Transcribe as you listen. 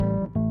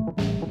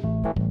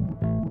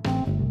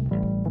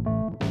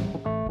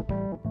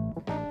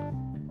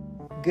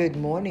Good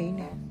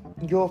morning.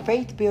 Your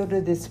faith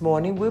builder this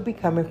morning will be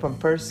coming from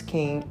 1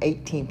 Kings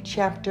 18th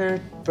chapter,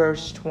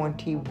 verse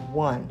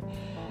 21.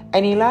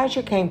 And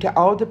Elijah came to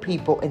all the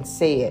people and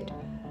said,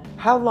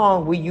 "How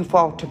long will you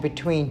falter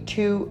between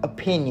two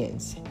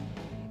opinions?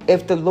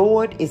 If the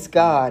Lord is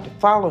God,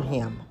 follow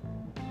him.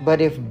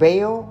 But if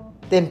Baal,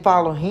 then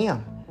follow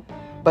him."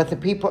 But the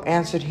people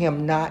answered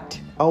him not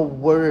a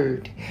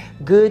word.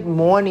 Good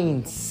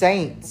morning,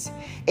 saints.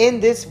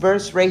 In this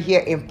verse right here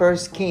in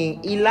 1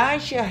 King,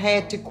 Elijah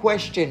had to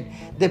question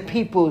the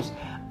people's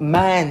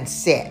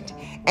mindset.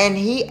 And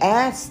he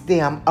asked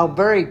them a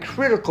very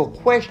critical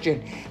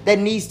question that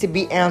needs to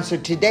be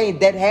answered today,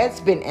 that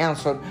has been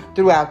answered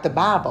throughout the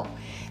Bible.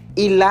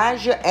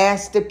 Elijah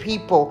asked the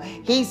people,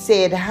 he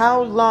said,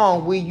 "How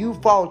long will you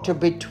falter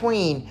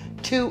between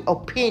two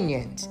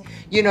opinions?"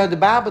 You know, the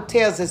Bible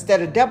tells us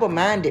that a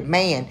double-minded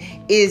man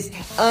is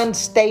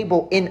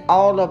unstable in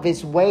all of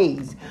his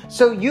ways.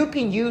 So you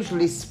can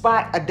usually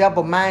spot a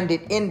double-minded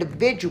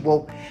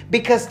individual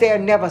because they're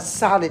never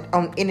solid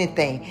on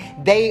anything.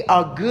 They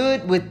are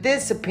good with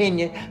this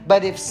opinion,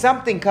 but if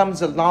something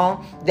comes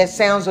along that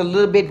sounds a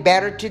little bit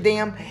better to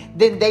them,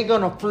 then they're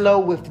going to flow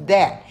with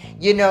that.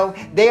 You know,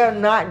 they are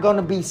not going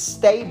to be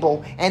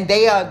stable, and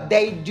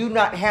they do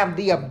not have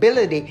the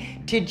ability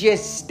to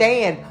just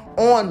stand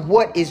on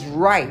what is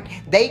right.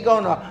 They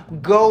gonna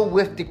go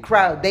with the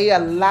crowd. They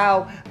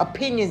allow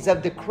opinions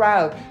of the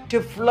crowd to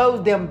flow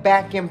them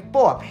back and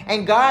forth.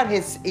 And God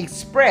has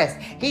expressed,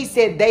 he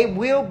said they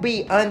will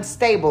be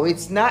unstable.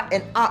 It's not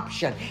an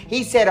option.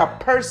 He said a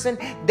person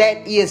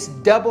that is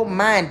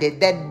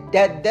double-minded,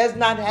 that does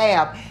not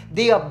have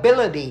the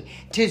ability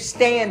to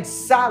stand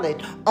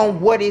solid on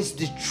what is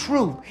the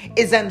truth,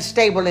 is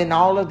unstable in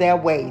all of their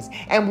ways.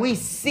 And we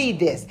see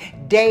this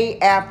day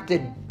after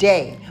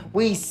day.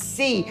 We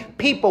see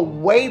people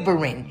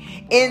wavering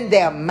in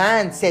their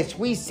mindsets.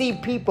 We see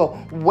people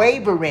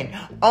wavering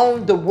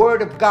on the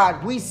word of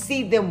God. We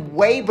see them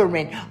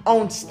wavering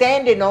on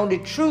standing on the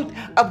truth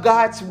of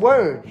God's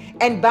word.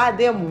 And by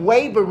them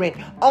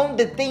wavering on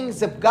the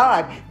things of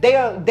God, they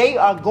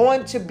are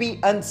going to be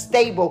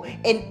unstable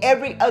in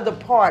every other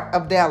part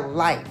of their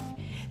life.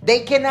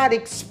 They cannot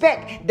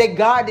expect that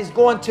God is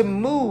going to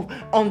move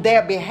on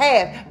their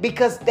behalf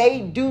because they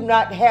do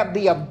not have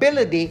the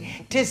ability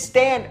to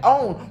stand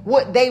on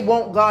what they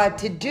want God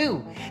to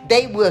do.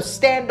 They will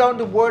stand on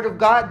the word of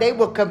God. They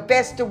will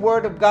confess the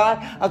word of God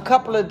a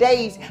couple of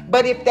days.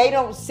 But if they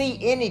don't see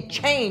any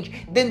change,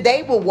 then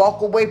they will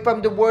walk away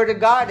from the word of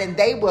God, and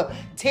they will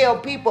tell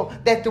people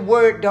that the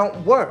word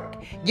don't work.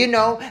 You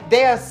know,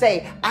 they'll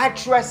say, "I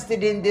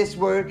trusted in this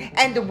word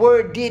and the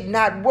word did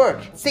not work."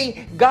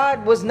 See,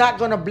 God was not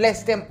going to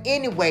bless them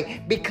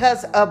anyway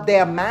because of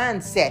their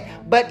mindset.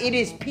 But it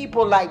is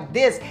people like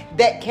this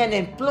that can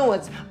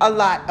influence a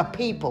lot of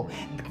people,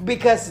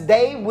 because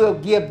they will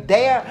give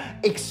their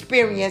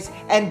experience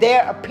and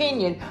their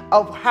opinion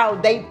of how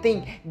they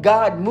think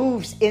God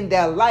moves in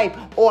their life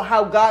or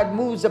how God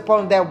moves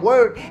upon their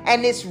word.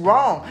 And it's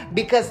wrong,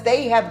 because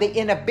they have the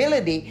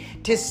inability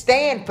to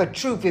stand for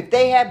truth. If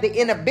they have the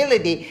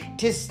inability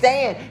to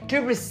stand to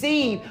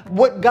receive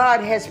what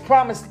God has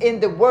promised in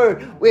the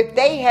word, if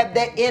they have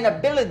that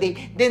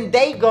inability, then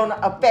they're going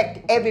to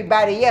affect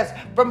everybody else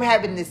from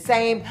having the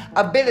same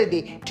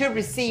ability to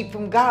receive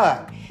from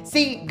God.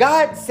 See,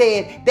 God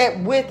said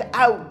that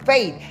without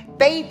faith,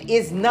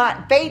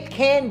 faith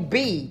can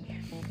be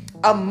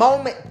a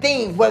moment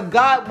thing where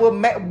God will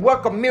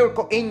work a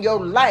miracle in your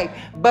life.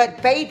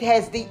 But faith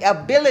has the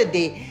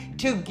ability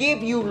to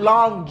give you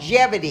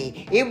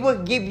longevity. It will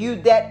give you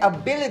that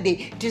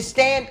ability to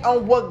stand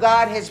on what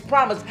God has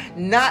promised,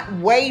 not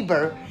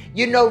waver,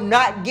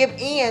 not give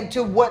in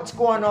to what's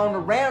going on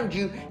around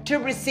you to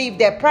receive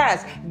that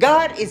prize.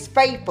 God is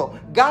faithful.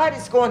 God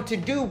is going to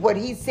do what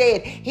he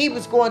said he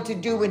was going to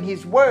do in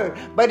his word.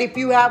 But if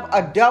you have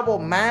a double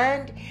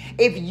mind,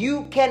 if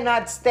you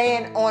cannot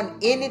stand on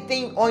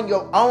anything on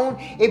your own,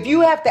 if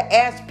you have to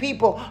ask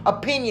people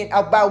opinion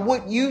about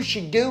what you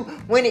should do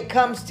when it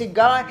comes to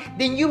God,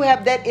 then you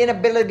have that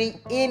inability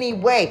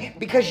anyway,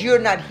 because you're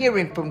not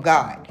hearing from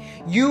God.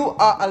 You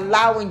are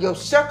allowing your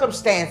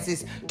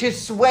circumstances to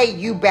sway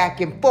you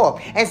back and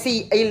forth. And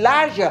see,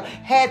 Elijah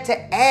had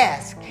to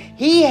ask.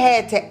 He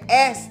had to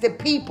ask the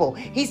people.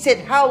 He said,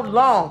 "How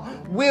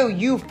long will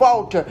you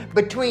falter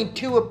between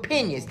two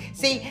opinions?"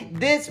 See,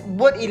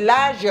 what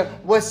Elijah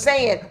was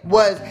saying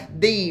was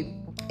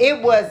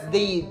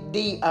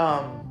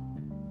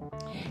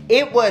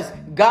it was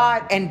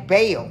God and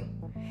Baal.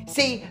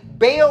 See,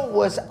 Baal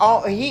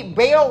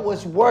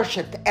was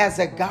worshipped as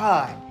a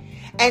god.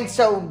 And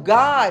so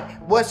God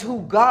was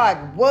who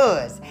God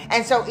was.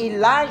 And so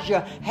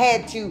Elijah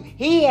had to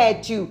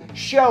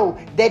show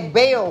that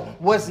Baal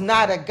was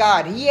not a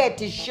god. He had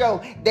to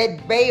show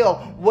that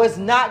Baal was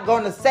not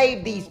going to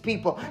save these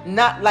people,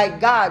 not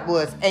like God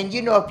was. And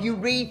if you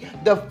read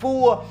the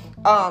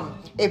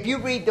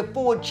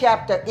full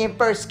chapter in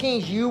 1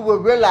 Kings, you will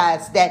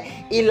realize that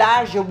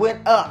Elijah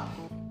went up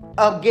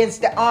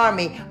against the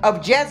army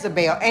of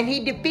Jezebel, and he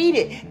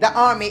defeated the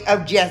army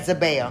of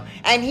Jezebel,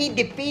 and he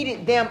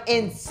defeated them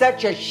in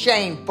such a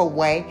shameful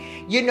way,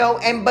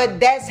 but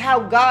that's how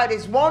God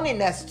is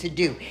wanting us to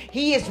do.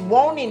 He is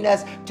wanting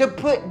us to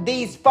put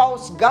these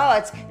false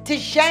gods to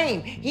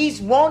shame.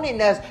 He's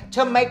wanting us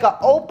to make an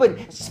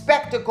open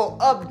spectacle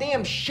of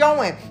them,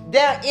 showing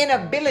their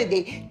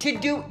inability to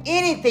do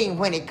anything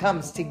when it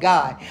comes to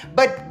God.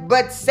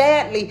 But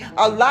sadly,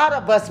 a lot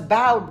of us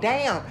bow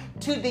down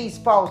to these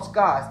false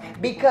gods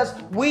because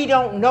we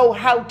don't know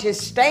how to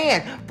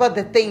stand for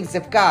the things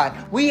of God.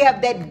 We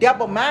have that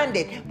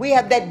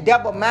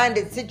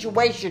double-minded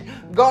situation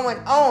going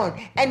on,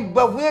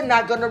 but we're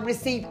not going to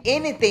receive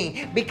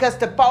anything because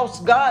the false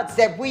gods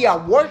that we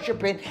are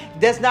worshiping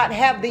does not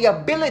have the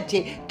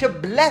ability to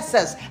bless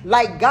us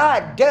like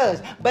God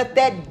does. But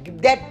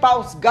that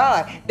false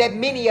god that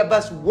many of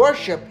us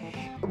worship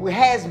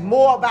has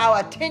more of our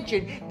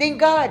attention than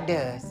God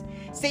does.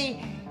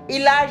 See,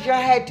 Elijah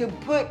had to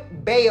put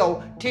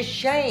Baal to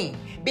shame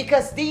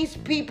because these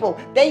people,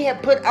 they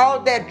had put all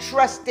their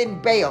trust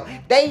in Baal.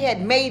 They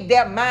had made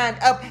their mind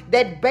up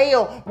that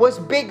Baal was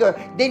bigger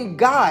than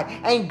God,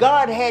 and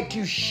God had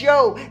to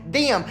show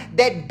them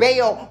that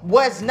Baal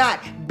was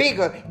not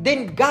bigger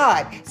than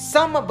God.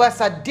 Some of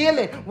us are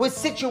dealing with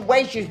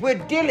situations,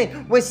 we're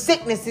dealing with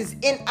sicknesses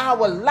in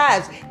our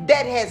lives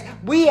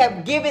we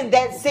have given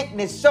that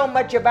sickness so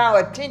much of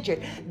our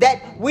attention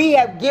that we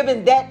have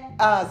given that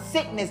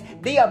sickness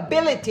the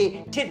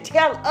ability to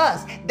tell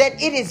us that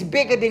it is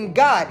bigger than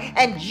God.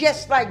 And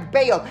just like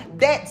Baal,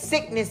 that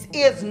sickness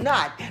is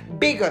not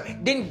bigger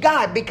than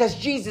God because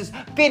Jesus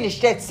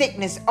finished that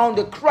sickness on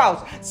the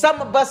cross. Some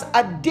of us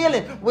are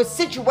dealing with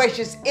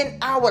situations in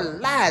our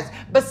lives,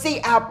 but see,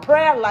 our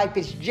prayer life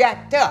is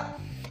jacked up.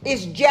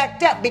 It's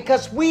jacked up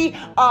because we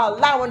are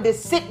allowing the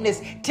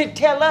sickness to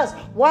tell us,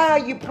 why are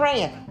you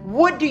praying?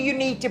 What do you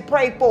need to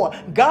pray for?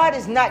 God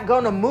is not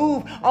going to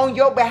move on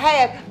your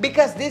behalf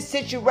because this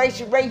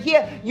situation right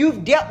here,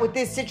 you've dealt with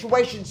this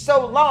situation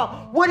so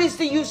long. What is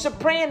the use of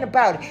praying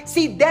about it?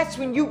 See, that's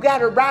when you got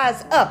to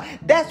rise up.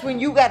 That's when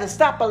you got to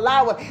stop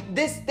allowing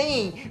this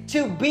thing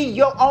to be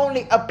your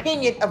only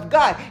opinion of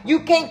God.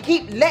 You can't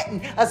keep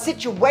letting a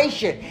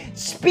situation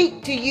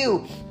speak to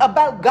you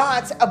about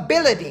God's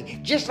ability,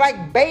 just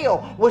like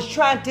Baal was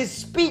trying to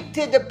speak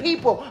to the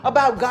people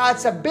about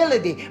God's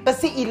ability. But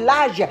see,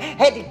 Elijah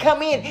had to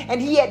come in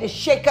and he had to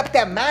shake up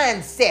their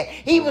mindset.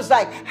 He was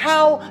like,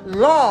 how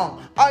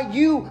long are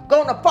you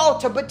going to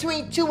falter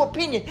between two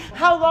opinions?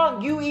 How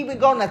long you even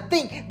going to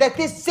think that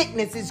this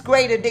sickness is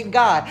greater than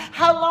God?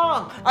 How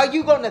long are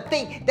you going to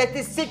think that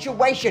this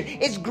situation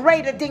is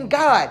greater than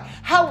God?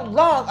 How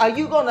long are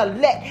you going to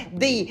let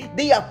the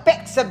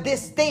effects of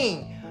this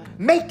thing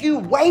make you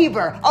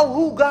waver on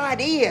who God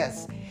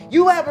is?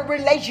 You have a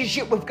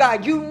relationship with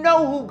God. You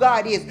know who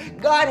God is.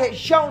 God has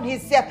shown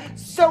himself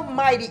so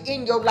mighty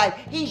in your life.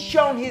 He's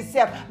shown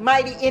himself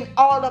mighty in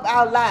all of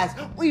our lives.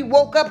 We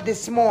woke up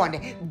this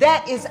morning.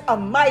 That is a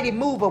mighty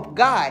move of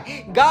God.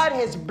 God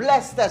has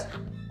blessed us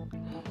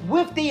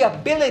with the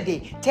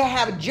ability to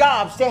have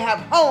jobs, to have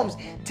homes,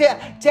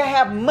 to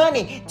have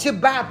money to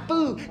buy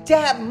food, to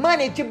have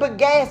money to put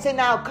gas in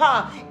our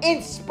car,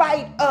 in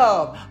spite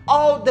of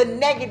all the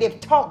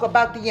negative talk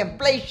about the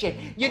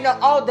inflation,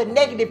 all the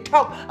negative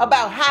talk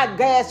about high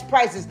gas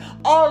prices,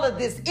 all of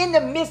this. In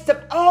the midst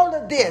of all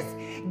of this,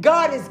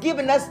 God has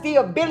given us the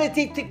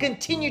ability to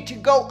continue to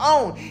go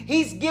on.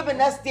 He's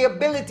given us the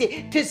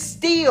ability to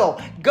still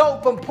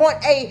go from point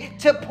A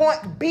to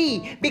point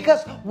B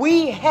because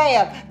we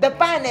have the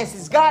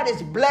finances. God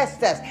has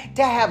blessed us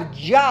to have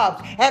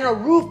jobs and a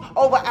roof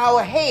over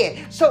our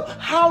head. So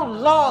how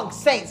long,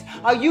 saints,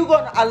 are you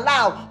going to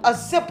allow a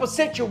simple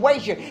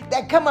situation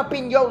that come up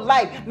in your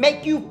life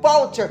make you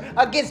falter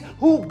against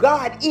who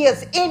God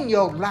is in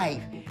your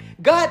life?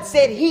 God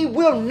said he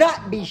will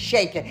not be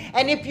shaken.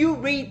 And if you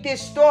read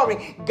this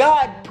story,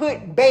 God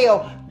put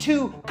Baal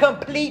to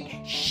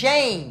complete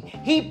shame.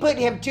 He put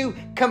him to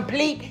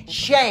complete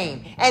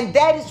shame. And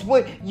that is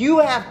what you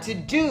have to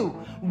do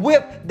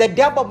with the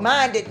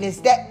double-mindedness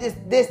that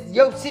this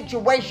your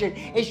situation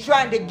is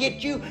trying to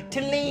get you to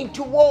lean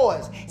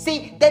towards.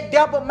 See, that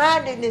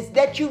double-mindedness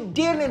that you're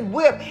dealing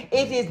with,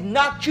 it has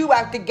knocked you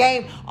out the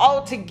game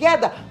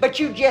altogether, but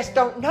you just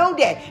don't know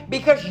that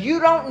because you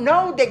don't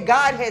know that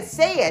God has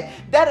said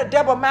that a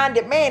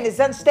double-minded man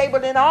is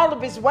unstable in all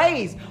of his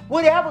ways.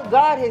 Whatever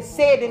God has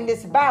said in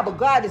this Bible,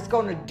 God is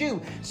going to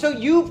do. So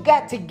you've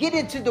got to get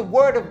into the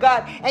Word of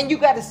God and you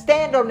got to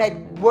stand on that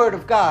Word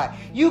of God.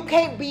 You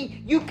can't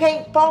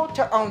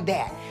falter on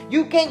that.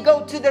 You can't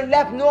go to the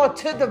left nor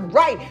to the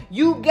right.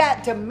 You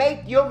got to make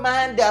your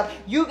mind up.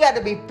 You got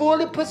to be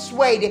fully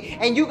persuaded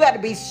and you got to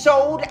be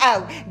sold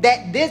out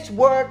that this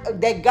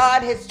word that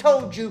God has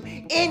told you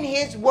in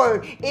his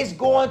word is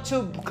going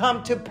to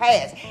come to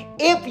pass.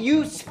 If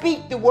you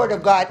speak the word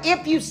of God,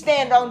 if you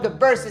stand on the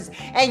verses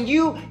and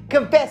you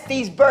confess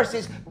these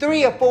verses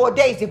 3 or 4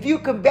 days, if you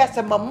confess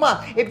them a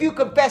month, if you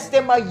confess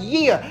them a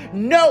year,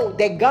 know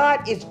that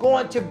God is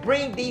going to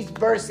bring these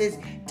verses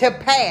to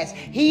pass.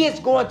 He is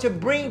going to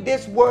bring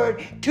this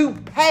word to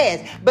pass.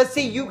 But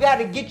see, you got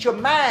to get your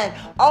mind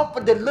off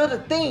of the little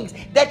things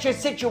that your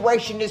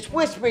situation is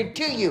whispering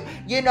to you.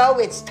 You know,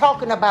 it's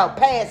talking about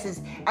past.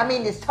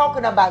 It's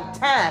talking about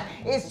time.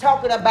 It's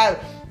talking about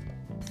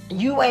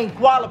you ain't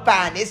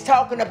qualified. It's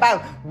talking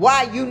about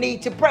why you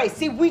need to pray.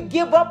 See, we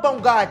give up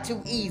on God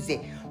too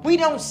easy. We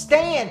don't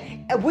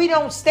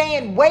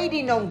stand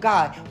waiting on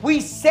God. We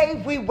say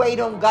we wait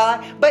on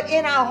God, but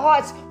in our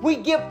hearts, we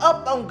give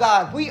up on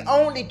God. We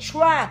only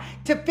try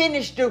to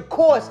finish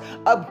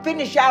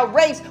our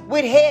race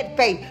with head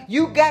faith.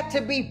 You got to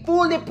be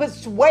fully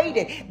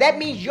persuaded. That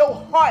means your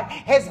heart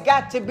has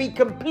got to be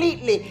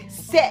completely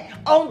set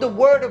on the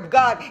word of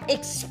God,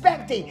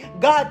 expecting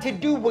God to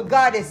do what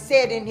God has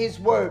said in his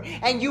word,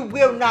 and you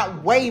will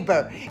not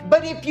waver.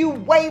 But if you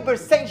waver,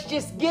 saints,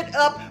 just get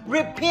up,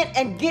 repent,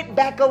 and get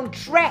back on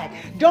track.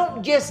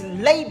 Don't just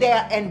lay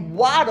there and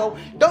waddle.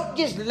 Don't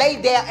just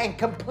lay there and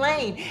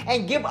complain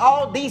and give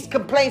all these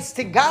complaints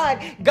to God.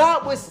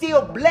 God will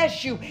still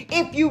bless you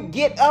if you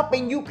get up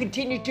and you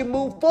continue to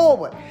move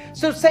forward.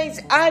 So, saints,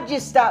 I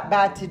just stopped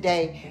by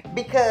today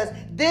because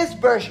this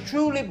verse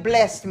truly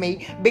blessed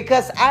me,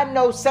 because I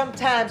know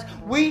sometimes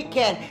we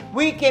can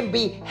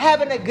be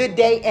having a good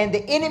day and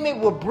the enemy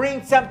will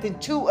bring something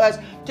to us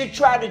to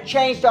try to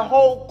change the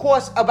whole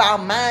course of our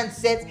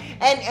mindsets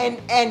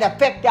and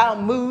affect our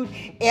mood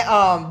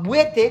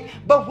with it.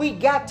 But we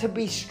got to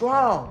be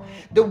strong.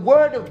 The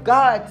word of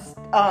God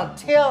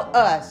tell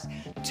us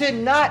to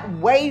not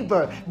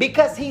waver,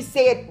 because he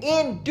said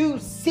in due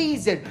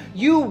season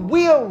you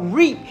will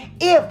reap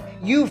if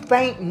you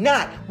faint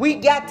not. We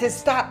got to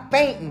stop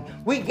fainting.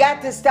 We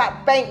got to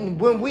stop fainting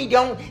when we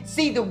don't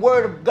see the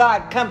word of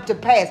God come to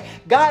pass.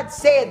 God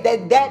said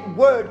that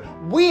word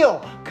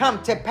will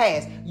come to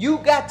pass. You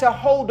got to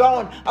hold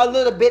on a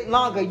little bit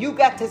longer. You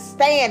got to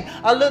stand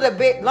a little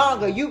bit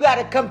longer. You got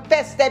to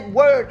confess that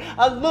word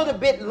a little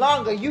bit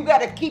longer. You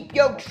got to keep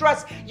your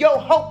trust, your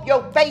hope,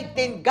 your faith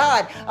in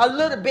God a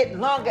little bit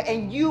longer,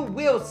 and you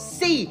will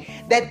see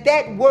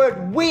that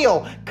word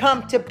will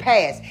come to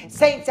pass.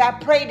 Saints, I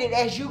pray that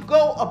as you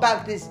go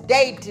about this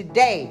day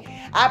today,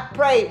 I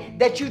pray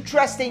that you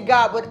trust in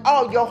God with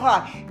all your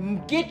heart.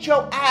 Get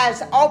your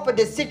eyes off of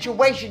the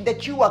situation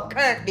that you are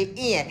currently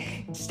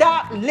in.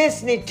 Stop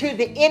listening to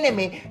the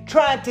enemy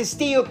trying to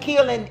steal,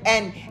 kill,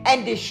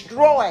 and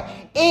destroy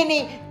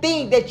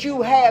anything that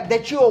you have,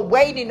 that you are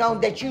waiting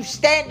on, that you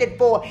standing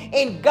for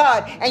in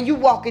God, and you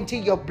walk into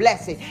your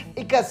blessing.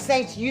 Because,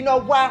 saints, you know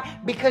why?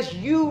 Because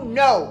you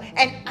know,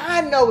 and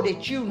I know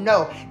that you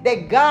know,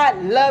 that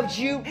God loves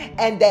you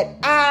and that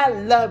I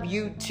love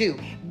you too.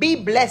 Be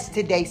blessed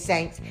today,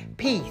 saints.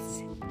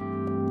 Peace.